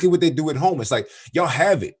 Look at what they do at home. It's like, y'all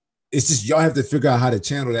have it. It's just y'all have to figure out how to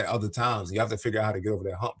channel that other times. And you have to figure out how to get over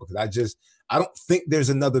that hump, because I don't think there's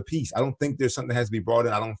another piece. I don't think there's something that has to be brought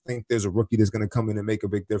in. I don't think there's a rookie that's going to come in and make a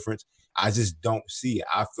big difference. I just don't see it.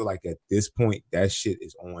 I feel like at this point, that shit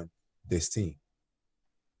is on this team.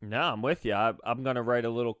 No, I'm with you. I'm going to write a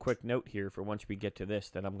little quick note here for once we get to this,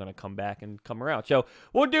 then I'm going to come back and come around. So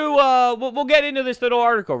we'll do, we'll get into this little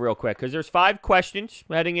article real quick, because there's 5 questions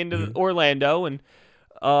heading into Orlando, and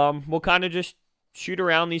we'll kind of just shoot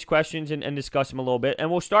around these questions and discuss them a little bit.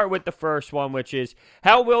 And we'll start with the first one, which is,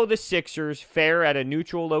 how will the Sixers fare at a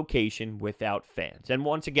neutral location without fans? And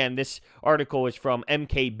once again, this article is from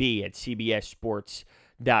MKB at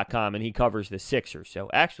CBSSports.com, and he covers the Sixers. So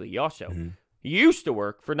actually, he also used to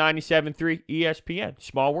work for 97.3 ESPN.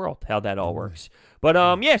 Small world, how that all works. But,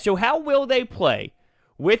 yeah, so how will they play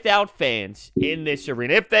without fans in this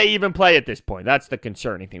arena? If they even play at this point, that's the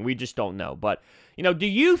concerning thing. We just don't know. But, you know, do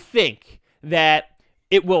you think that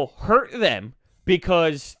it will hurt them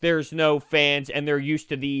because there's no fans and they're used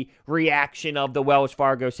to the reaction of the Wells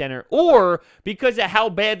Fargo Center? Or because of how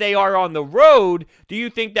bad they are on the road, do you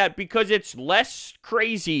think that because it's less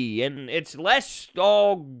crazy and it's less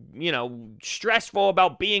all, you know, stressful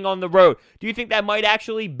about being on the road, do you think that might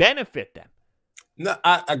actually benefit them? No,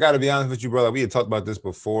 I got to be honest with you, brother. We had talked about this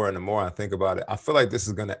before, and the more I think about it, I feel like this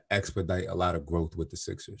is going to expedite a lot of growth with the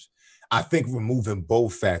Sixers. I think removing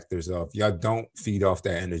both factors of, y'all don't feed off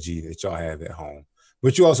that energy that y'all have at home,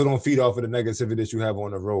 but you also don't feed off of the negativity that you have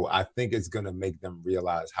on the road. I think it's going to make them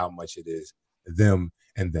realize how much it is them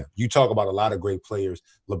and them. You talk about a lot of great players.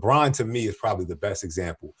 LeBron, to me, is probably the best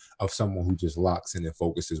example of someone who just locks in and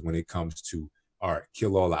focuses when it comes to, all right,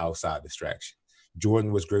 kill all the outside distraction.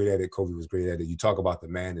 Jordan was great at it. Kobe was great at it. You talk about the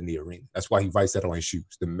man in the arena. That's why he writes that on his shoes,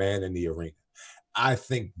 the man in the arena. I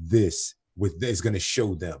think this is going to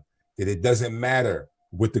show them that it doesn't matter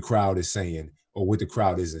what the crowd is saying or what the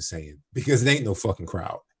crowd isn't saying, because it ain't no fucking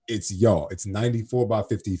crowd. It's y'all. It's 94 by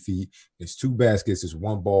 50 feet. It's 2 baskets. It's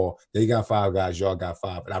 1 ball. They got 5 guys. Y'all got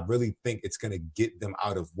 5. And I really think it's going to get them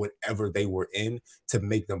out of whatever they were in to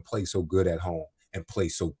make them play so good at home and play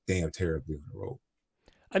so damn terribly on the road.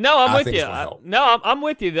 No, I'm with you. I'm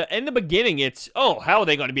with you. In the beginning, it's, how are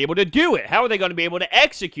they going to be able to do it? How are they going to be able to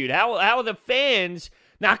execute? How are the fans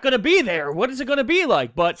not going to be there? What is it going to be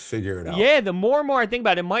like? But figure it out. Yeah, the more and more I think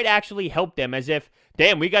about it, it might actually help them, as if,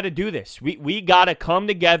 damn, we got to do this. We got to come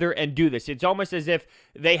together and do this. It's almost as if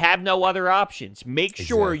they have no other options. Make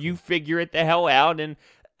sure you figure it the hell out. And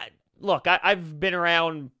look, I've been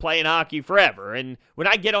around playing hockey forever, and when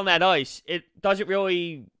I get on that ice, it doesn't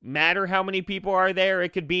really matter how many people are there. It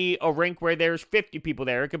could be a rink where there's 50 people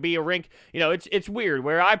there. It could be a rink, it's weird.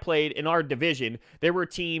 Where I played in our division, there were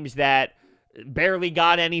teams that barely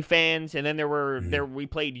got any fans, and then we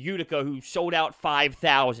played Utica, who sold out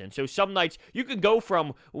 5,000. So some nights you could go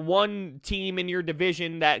from one team in your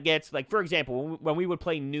division that gets, like, for example, when we would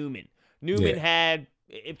play Newman had,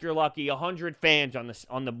 if you're lucky, 100 fans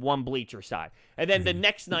on the one bleacher side. And then the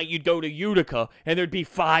next night you'd go to Utica and there'd be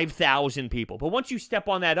 5,000 people. But once you step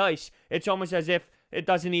on that ice, it's almost as if it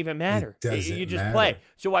doesn't even matter. You just play.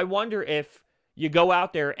 So I wonder if you go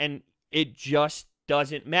out there and it just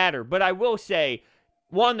doesn't matter. But I will say,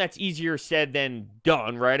 one, that's easier said than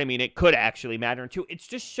done, right? I mean, it could actually matter. And two, it's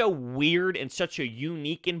just so weird and such a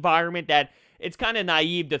unique environment that it's kind of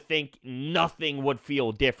naive to think nothing would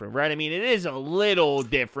feel different, right? I mean, it is a little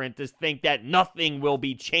different to think that nothing will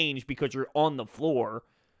be changed because you're on the floor.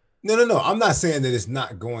 No. I'm not saying that it's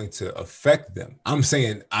not going to affect them. I'm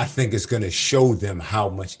saying I think it's going to show them how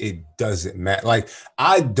much it doesn't matter. Like,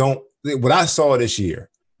 what I saw this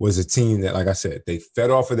year was a team that, like I said, they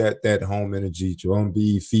fed off of that home energy. Joel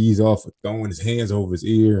Embiid feeds off of throwing his hands over his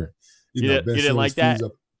ear. You didn't like that?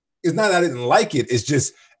 It's not I didn't like it. It's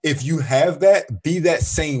just, if you have that, be that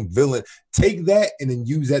same villain. Take that and then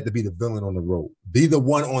use that to be the villain on the road. Be the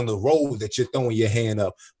one on the road that you're throwing your hand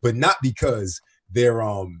up, but not because they're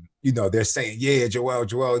they're saying, yeah,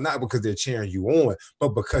 Joel, not because they're cheering you on, but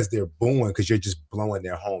because they're booing because you're just blowing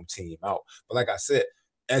their home team out. But like I said,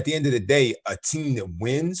 at the end of the day, a team that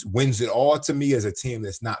wins it all, to me, as a team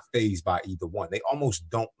that's not fazed by either one. They almost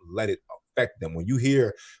don't let it affect them. When you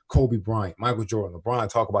hear Kobe Bryant, Michael Jordan, LeBron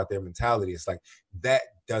talk about their mentality, it's like, that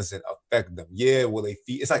doesn't affect them. Yeah, will they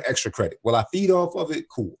feed? It's like extra credit. Will I feed off of it?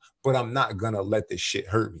 Cool. But I'm not going to let this shit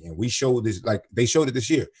hurt me. And we showed this, like they showed it this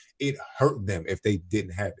year. It hurt them if they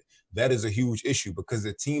didn't have it. That is a huge issue, because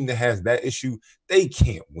the team that has that issue, they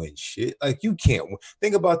can't win shit. Like, you can't win.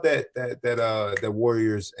 Think about that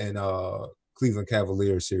Warriors and Cleveland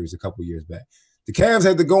Cavaliers series a couple years back. The Cavs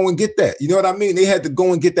had to go and get that. You know what I mean? They had to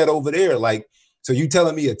go and get that over there. Like, so you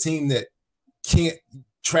telling me a team that can't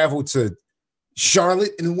travel to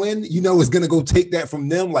Charlotte and win, you know, is going to go take that from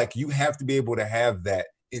them? Like, you have to be able to have that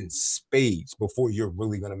in spades before you're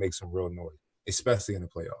really going to make some real noise, especially in the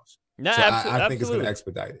playoffs. No, so I think absolutely. it's going to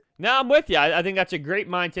expedite it. No, I'm with you. I think that's a great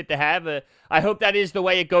mindset to have. I hope that is the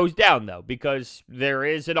way it goes down, though, because there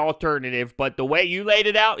is an alternative. But the way you laid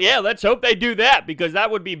it out, yeah, let's hope they do that, because that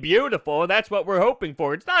would be beautiful, and that's what we're hoping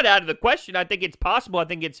for. It's not out of the question. I think it's possible. I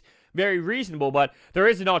think it's very reasonable, but there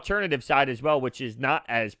is an alternative side as well, which is not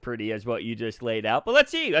as pretty as what you just laid out. But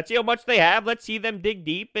let's see. Let's see how much they have. Let's see them dig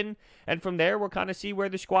deep, and from there, we'll kind of see where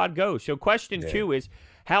the squad goes. So question 2 is,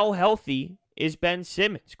 how healthy is Ben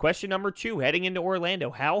Simmons? Question number 2, heading into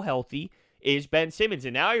Orlando, how healthy is Ben Simmons?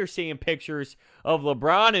 And now you're seeing pictures of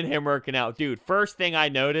LeBron and him working out. Dude, first thing I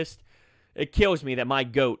noticed, it kills me that my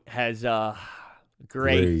GOAT has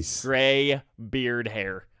gray beard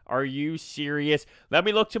hair. Are you serious? Let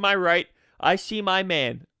me look to my right. I see my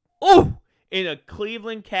man, in a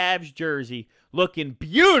Cleveland Cavs jersey, looking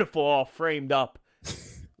beautiful, all framed up.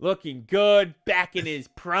 Looking good, back in his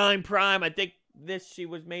prime. I think she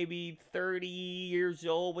was maybe 30 years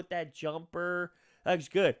old with that jumper. Looks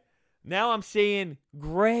good. Now I'm seeing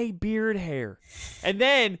gray beard hair. And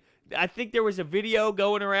then I think there was a video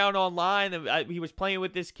going around online. He was playing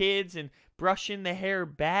with his kids and brushing the hair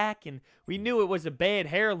back. And we knew it was a bad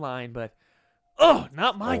hairline, but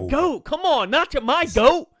not my GOAT. Come on, not to my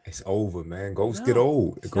GOAT. It's over, man. Goats get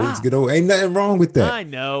old. Goats get old. Ain't nothing wrong with that. I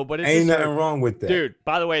know, but ain't nothing wrong with that. Dude,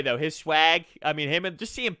 by the way, though, his swag, I mean,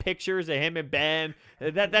 just seeing pictures of him and Ben,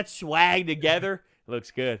 that swag together, looks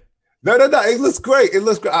good. No. It looks great. It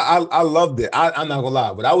looks great. I loved it. I'm not going to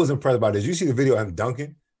lie, but I was impressed by this. You see the video of him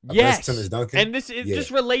dunking? Yes. Dunking? And this just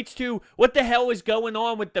relates to what the hell is going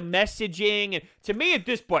on with the messaging. And to me, at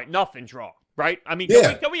this point, nothing's wrong, right? I mean,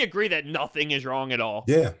 can we agree that nothing is wrong at all?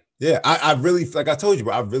 Yeah. Yeah, I really, like I told you,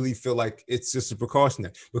 bro, I really feel like it's just a precaution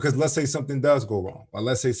there. Because let's say something does go wrong, or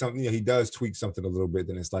let's say something, he does tweak something a little bit,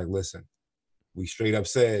 then it's like, listen, we straight up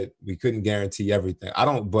said we couldn't guarantee everything.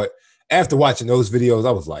 But after watching those videos,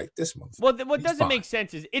 I was like, this motherfucker. Well, what doesn't make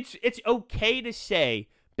sense is it's okay to say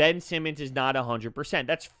Ben Simmons is not 100%.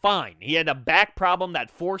 That's fine. He had a back problem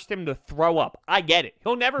that forced him to throw up. I get it.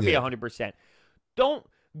 He'll never be 100%. Don't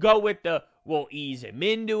go with we'll ease him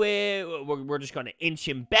into it. We're just going to inch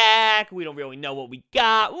him back. We don't really know what we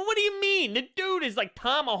got. Well, what do you mean? The dude is like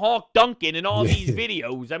Tomahawk Duncan in all these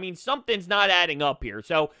videos. I mean, something's not adding up here.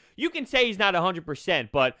 So you can say he's not 100%,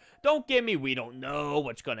 but don't give me, we don't know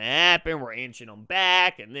what's going to happen. We're inching him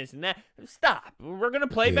back and this and that. Stop. We're going to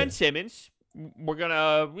play Ben Simmons. We're going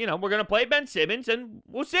to play Ben Simmons, and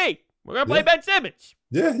we'll see. We're going to play Ben Simmons.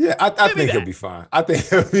 Yeah. I think he'll be fine. I think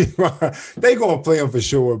he'll be fine. They're going to play him for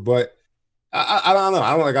sure, but I don't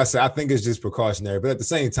know. Like I said, I think it's just precautionary. But at the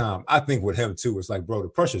same time, I think with him too, it's like, bro, the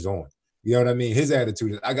pressure's on. You know what I mean? His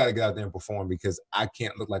attitude is, I got to get out there and perform because I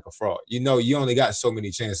can't look like a fraud. You only got so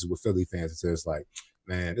many chances with Philly fans. It's like,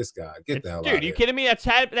 man, this guy, get the hell out of here. Dude, you kidding me? That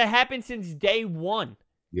happened since day one.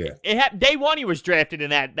 Yeah. Day one he was drafted,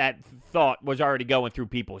 and that thought was already going through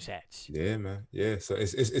people's heads. Yeah, man. Yeah. So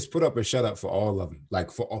it's put up and shut up for all of them.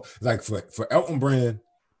 Like for Elton Brand,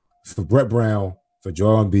 for Brett Brown, for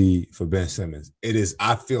Joel Embiid, for Ben Simmons.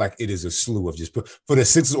 I feel like it is a slew of just for the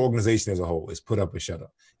Sixers organization as a whole. It's put up and shut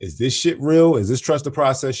up. Is this shit real? Is this trust the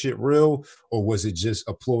process shit real? Or was it just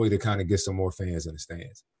a ploy to kind of get some more fans in the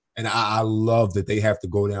stands? And I love that they have to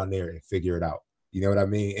go down there and figure it out. You know what I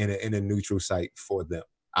mean? In a neutral site for them.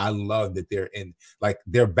 I love that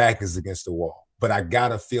their back is against the wall. But I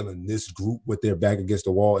got a feeling this group with their back against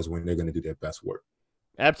the wall is when they're going to do their best work.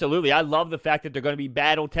 Absolutely. I love the fact that they're going to be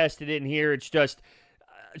battle-tested in here. It's just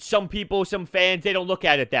some people, some fans, they don't look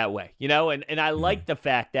at it that way, And I like the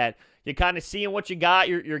fact that you're kind of seeing what you got.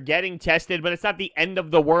 You're getting tested, but it's not the end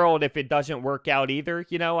of the world if it doesn't work out either.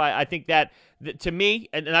 I think that, to me,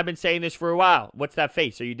 and I've been saying this for a while, what's that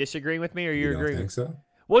face? Are you disagreeing with me or you agreeing? I think so.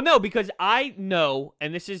 Well, no, because I know,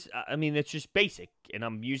 and this is, it's just basic, and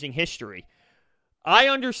I'm using history. I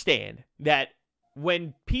understand that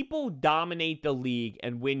when people dominate the league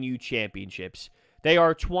and win you championships, they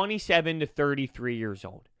are 27 to 33 years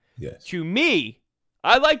old. Yes. To me,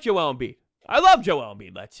 I like Joel Embiid. I love Joel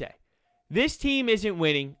Embiid, let's say. This team isn't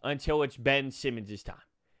winning until it's Ben Simmons' time.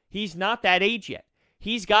 He's not that age yet.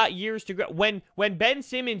 He's got years to go. When Ben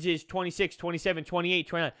Simmons is 26, 27, 28,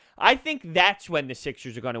 29, I think that's when the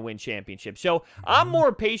Sixers are going to win championships. So I'm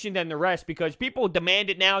more patient than the rest because people demand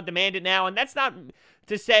it now. And that's not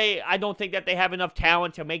to say I don't think that they have enough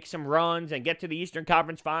talent to make some runs and get to the Eastern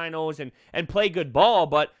Conference Finals and play good ball.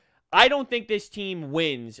 But I don't think this team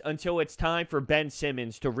wins until it's time for Ben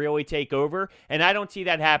Simmons to really take over, and I don't see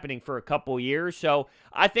that happening for a couple years. So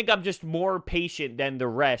I think I'm just more patient than the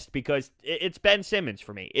rest because it's Ben Simmons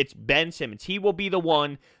for me. It's Ben Simmons. He will be the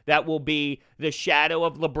one that will be the shadow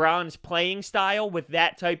of LeBron's playing style with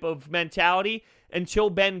that type of mentality until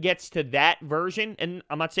Ben gets to that version. And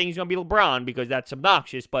I'm not saying he's going to be LeBron because that's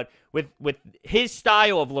obnoxious, but with his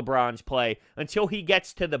style of LeBron's play, until he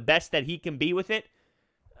gets to the best that he can be with it,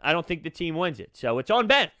 I don't think the team wins it. So it's on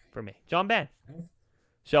Ben for me. It's on Ben.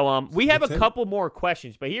 So we have a couple more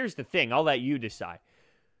questions, but here's the thing. I'll let you decide.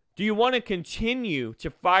 Do you want to continue to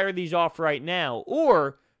fire these off right now,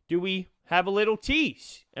 or do we have a little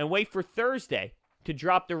tease and wait for Thursday to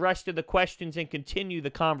drop the rest of the questions and continue the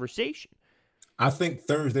conversation? I think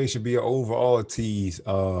Thursday should be an overall tease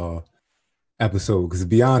episode because, to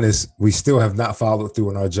be honest, we still have not followed through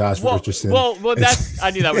on our Josh Richardson. Well, I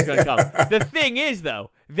knew that was going to come. The thing is, though,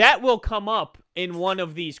 that will come up in one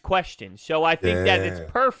of these questions. So I think that it's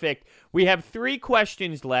perfect. We have 3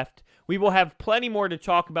 questions left. We will have plenty more to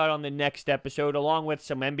talk about on the next episode, along with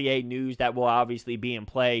some NBA news that will obviously be in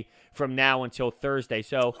play from now until Thursday.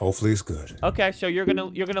 So hopefully it's good. Okay, so you're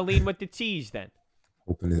gonna lean with the tease then.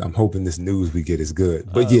 I'm hoping this news we get is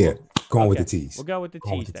good. But going with the tease. We'll go with the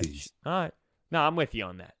tease then. All right. No, I'm with you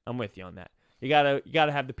on that. You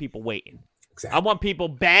gotta have the people waiting. Exactly. I want people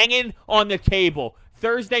banging on the table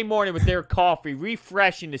Thursday morning with their coffee,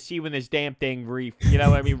 refreshing to see when this damn thing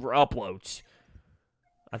uploads.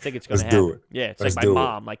 I think it's gonna happen. Do it. Yeah, it's like my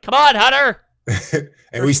mom. Like, come on, Hunter.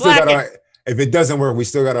 And we still got if it doesn't work, we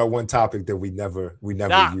still got our one topic that we never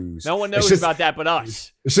use. No one knows about that but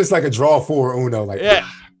us. It's just like a draw for Uno. Like,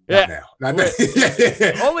 not now.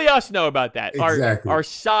 Only us know about that. Exactly. Our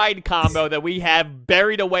side combo that we have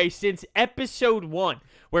buried away since episode 1,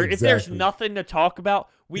 where if there's nothing to talk about,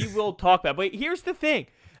 we will talk about it. But here's the thing.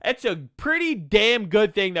 It's a pretty damn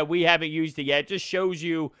good thing that we haven't used it yet. It just shows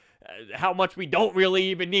you how much we don't really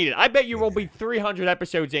even need it. I bet you will be 300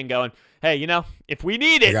 episodes in going, hey, if we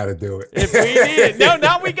need it. We got to do it. If we need it. No,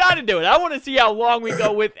 now we got to do it. I want to see how long we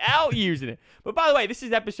go without using it. But by the way, this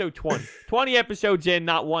is episode 20. 20 episodes in,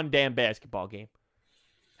 not one damn basketball game.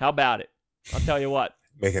 How about it? I'll tell you what.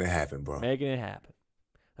 Making it happen, bro. Making it happen.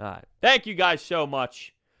 All right. Thank you guys so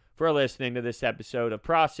much for listening to this episode of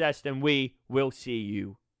Processed, and we will see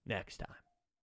you next time.